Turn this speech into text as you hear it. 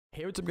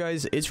Hey, what's up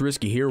guys, it's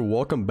Risky here.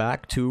 Welcome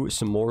back to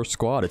some more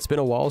Squad. It's been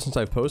a while since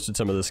I've posted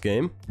some of this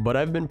game, but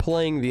I've been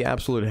playing the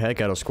absolute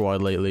heck out of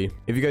Squad lately.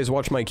 If you guys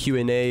watch my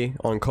Q&A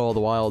on Call of the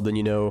Wild, then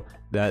you know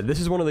that this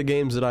is one of the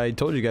games that I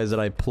told you guys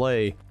that I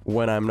play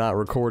when I'm not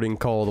recording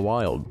Call of the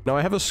Wild. Now,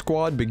 I have a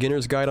Squad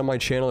beginner's guide on my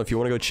channel if you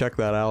want to go check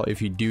that out,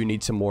 if you do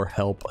need some more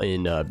help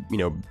in,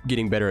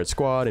 getting better at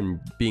Squad and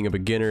being a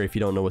beginner if you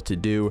don't know what to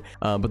do.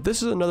 But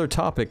this is another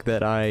topic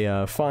that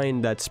I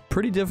find that's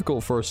pretty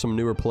difficult for some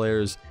newer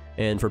players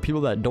and for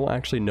people that don't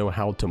actually know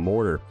how to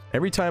mortar.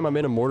 Every time I'm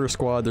in a mortar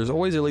squad, there's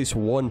always at least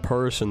one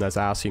person that's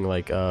asking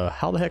like,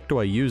 how the heck do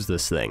I use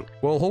this thing?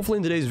 Well, hopefully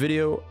in today's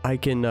video, I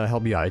can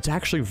help you out. It's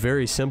actually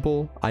very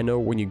simple. I know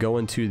when you go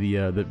into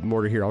the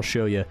mortar here, I'll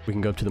show you. We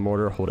can go up to the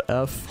mortar, hold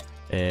F,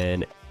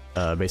 and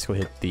basically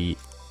hit the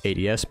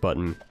ADS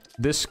button.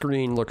 This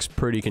screen looks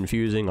pretty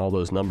confusing, all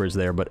those numbers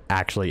there, but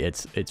actually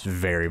it's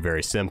very,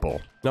 very simple.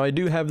 Now, I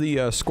do have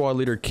the squad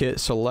leader kit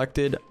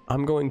selected.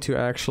 I'm going to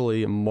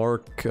actually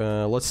mark,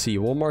 let's see,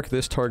 we'll mark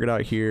this target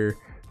out here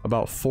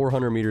about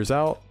 400 meters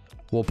out.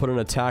 We'll put an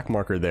attack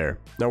marker there.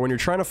 Now, when you're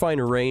trying to find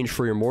a range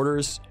for your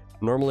mortars,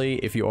 normally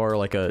if you are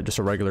like just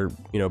a regular,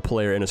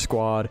 player in a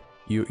squad,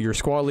 your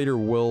squad leader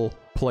will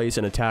place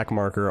an attack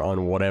marker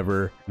on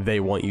whatever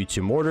they want you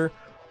to mortar.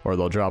 Or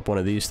they'll drop one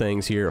of these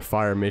things here, a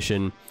fire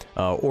mission,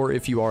 or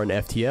if you are an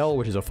FTL,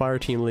 which is a fire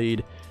team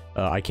lead,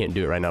 I can't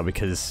do it right now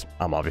because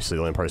I'm obviously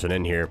the only person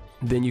in here,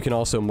 then you can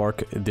also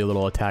mark the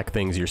little attack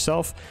things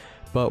yourself.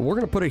 But we're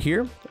going to put it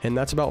here, and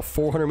that's about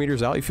 400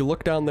 meters out. If you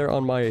look down there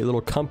on my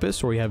little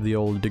compass where we have the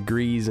old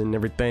degrees and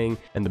everything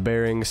and the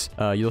bearings,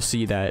 you'll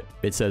see that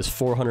it says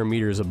 400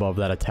 meters above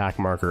that attack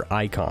marker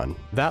icon.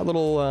 That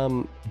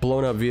little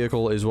blown up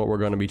vehicle is what we're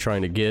going to be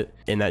trying to get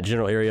in that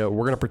general area.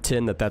 We're going to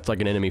pretend that that's like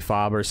an enemy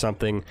fob or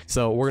something.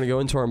 So we're going to go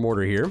into our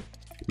mortar here,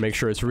 make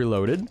sure it's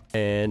reloaded,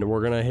 and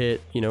we're going to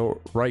hit,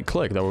 right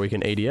click. That way we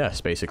can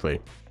ADS basically.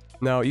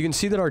 Now you can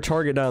see that our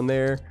target down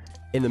there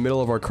in the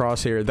middle of our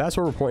crosshair, that's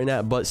where we're pointing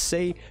at. But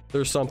say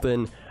there's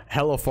something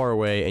hella far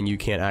away and you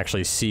can't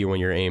actually see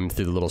when you're aimed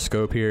through the little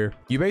scope here,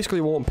 you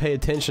basically won't pay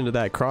attention to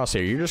that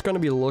crosshair. You're just going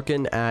to be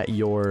looking at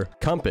your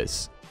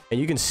compass and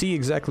you can see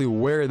exactly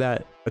where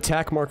that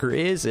attack marker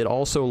is. It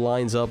also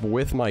lines up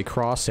with my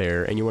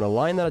crosshair, and you want to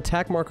line that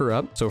attack marker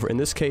up. So in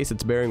this case,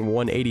 it's bearing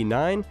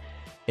 189.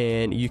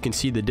 And you can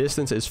see the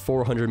distance is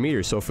 400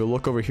 meters. So if we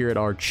look over here at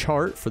our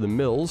chart for the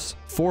mils,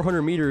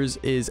 400 meters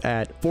is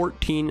at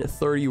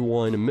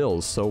 1431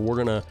 mils. So we're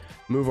gonna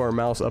move our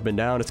mouse up and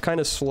down. It's kind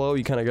of slow.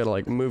 You kind of gotta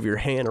like move your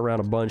hand around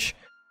a bunch.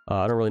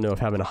 I don't really know if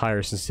having a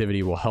higher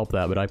sensitivity will help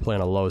that, but I play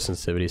on a low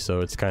sensitivity, so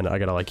it's kind of, I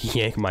gotta like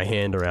yank my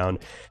hand around.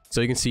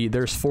 So you can see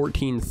there's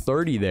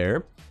 1430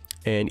 there.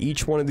 And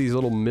each one of these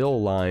little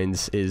mill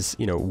lines is,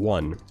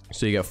 1.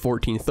 So you got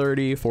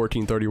 1430,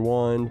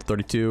 1431,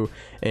 32,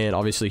 and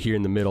obviously here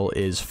in the middle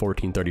is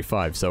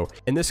 1435. So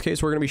in this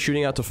case, we're going to be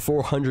shooting out to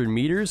 400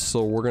 meters.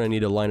 So we're going to need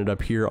to line it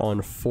up here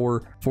on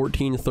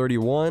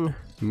 1431.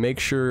 Make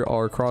sure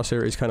our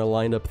crosshair is kind of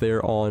lined up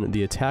there on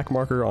the attack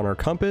marker on our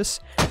compass.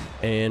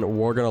 And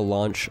we're going to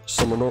launch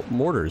some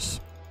mortars.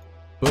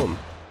 Boom.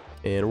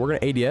 And we're going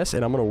to ADS,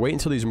 and I'm going to wait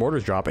until these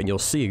mortars drop, and you'll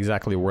see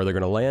exactly where they're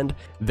going to land.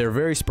 They're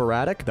very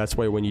sporadic. That's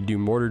why when you do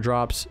mortar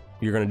drops,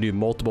 you're going to do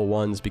multiple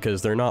ones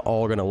because they're not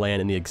all going to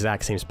land in the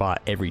exact same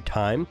spot every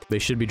time. They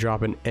should be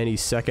dropping any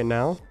second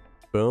now.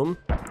 Boom.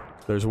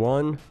 There's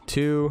 1,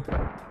 2,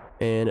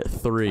 and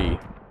 3.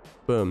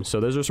 Boom. So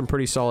those are some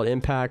pretty solid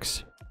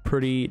impacts.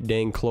 Pretty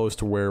dang close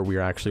to where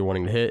we're actually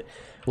wanting to hit.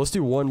 Let's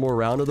do one more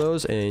round of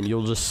those, and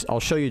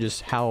I'll show you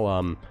just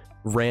how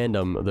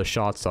random the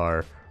shots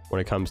are when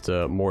it comes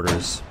to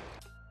mortars.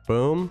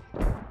 Boom,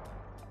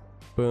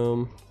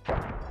 boom,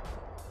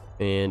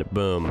 and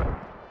boom.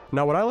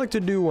 Now what I like to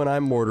do when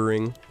I'm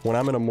mortaring, when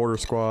I'm in a mortar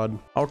squad,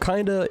 I'll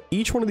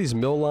each one of these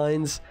mill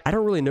lines, I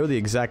don't really know the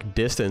exact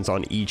distance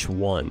on each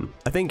one.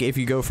 I think if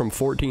you go from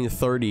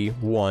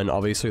 1431,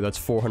 obviously that's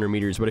 400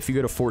 meters, but if you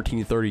go to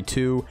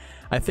 1432,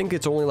 I think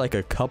it's only like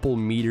a couple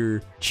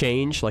meter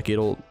change, like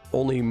it'll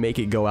only make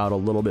it go out a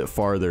little bit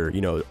farther,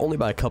 only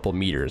by a couple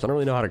meters. I don't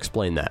really know how to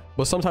explain that.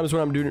 But sometimes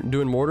when I'm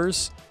doing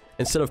mortars,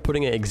 instead of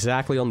putting it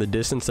exactly on the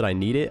distance that I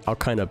need it, I'll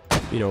kind of,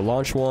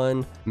 launch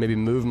one, maybe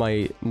move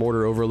my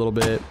mortar over a little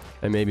bit,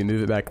 and maybe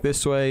move it back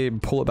this way,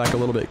 pull it back a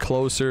little bit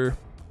closer.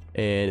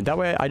 And that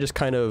way I just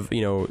kind of,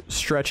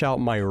 stretch out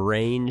my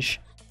range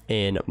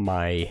and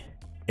my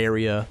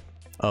area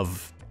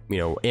of,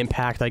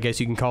 impact, I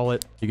guess you can call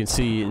it. You can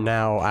see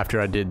now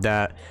after I did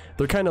that,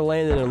 they're kind of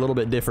landing in a little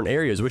bit different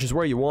areas, which is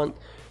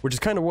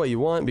kind of what you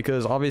want,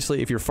 because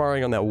obviously if you're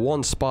firing on that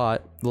one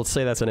spot, let's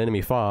say that's an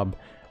enemy fob,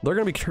 they're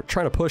going to be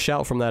trying to push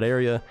out from that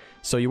area.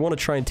 So you want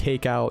to try and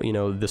take out,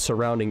 the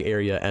surrounding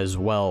area as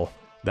well.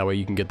 That way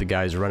you can get the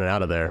guys running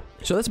out of there.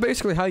 So that's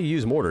basically how you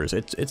use mortars.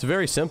 It's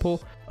very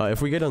simple.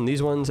 If we get on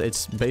these ones,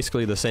 it's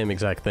basically the same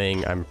exact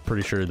thing. I'm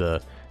pretty sure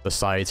the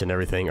sights and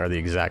everything are the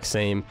exact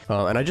same.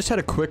 And I just had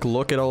a quick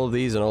look at all of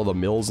these and all the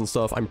mills and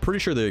stuff. I'm pretty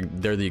sure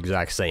they're the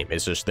exact same.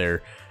 It's just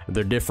they're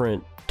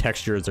different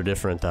textures, they're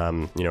different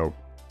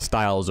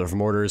styles of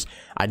mortars.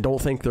 I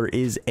don't think there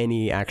is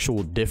any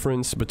actual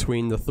difference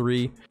between the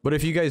three, but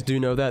if you guys do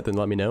know that, then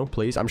let me know,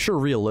 please. I'm sure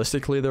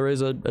realistically there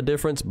is a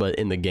difference, but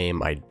in the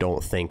game, I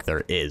don't think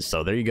there is.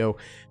 So there you go.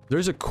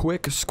 There's a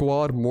quick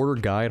squad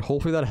mortar guide.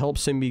 Hopefully that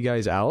helps some of you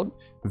guys out.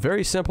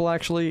 Very simple,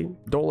 actually.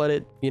 Don't let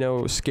it, you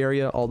know, scare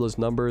you, all those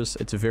numbers.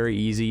 It's very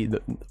easy.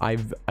 I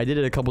did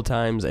it a couple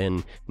times,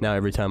 and now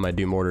every time I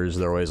do mortars,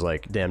 they're always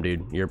like, damn,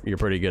 dude, you're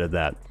pretty good at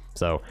that.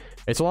 So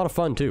it's a lot of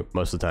fun too,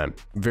 most of the time.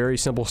 Very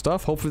simple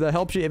stuff. Hopefully that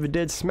helps you. If it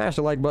did, smash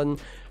the like button,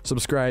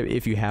 subscribe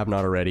if you have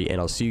not already, and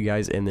I'll see you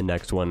guys in the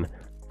next one.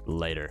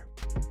 Later.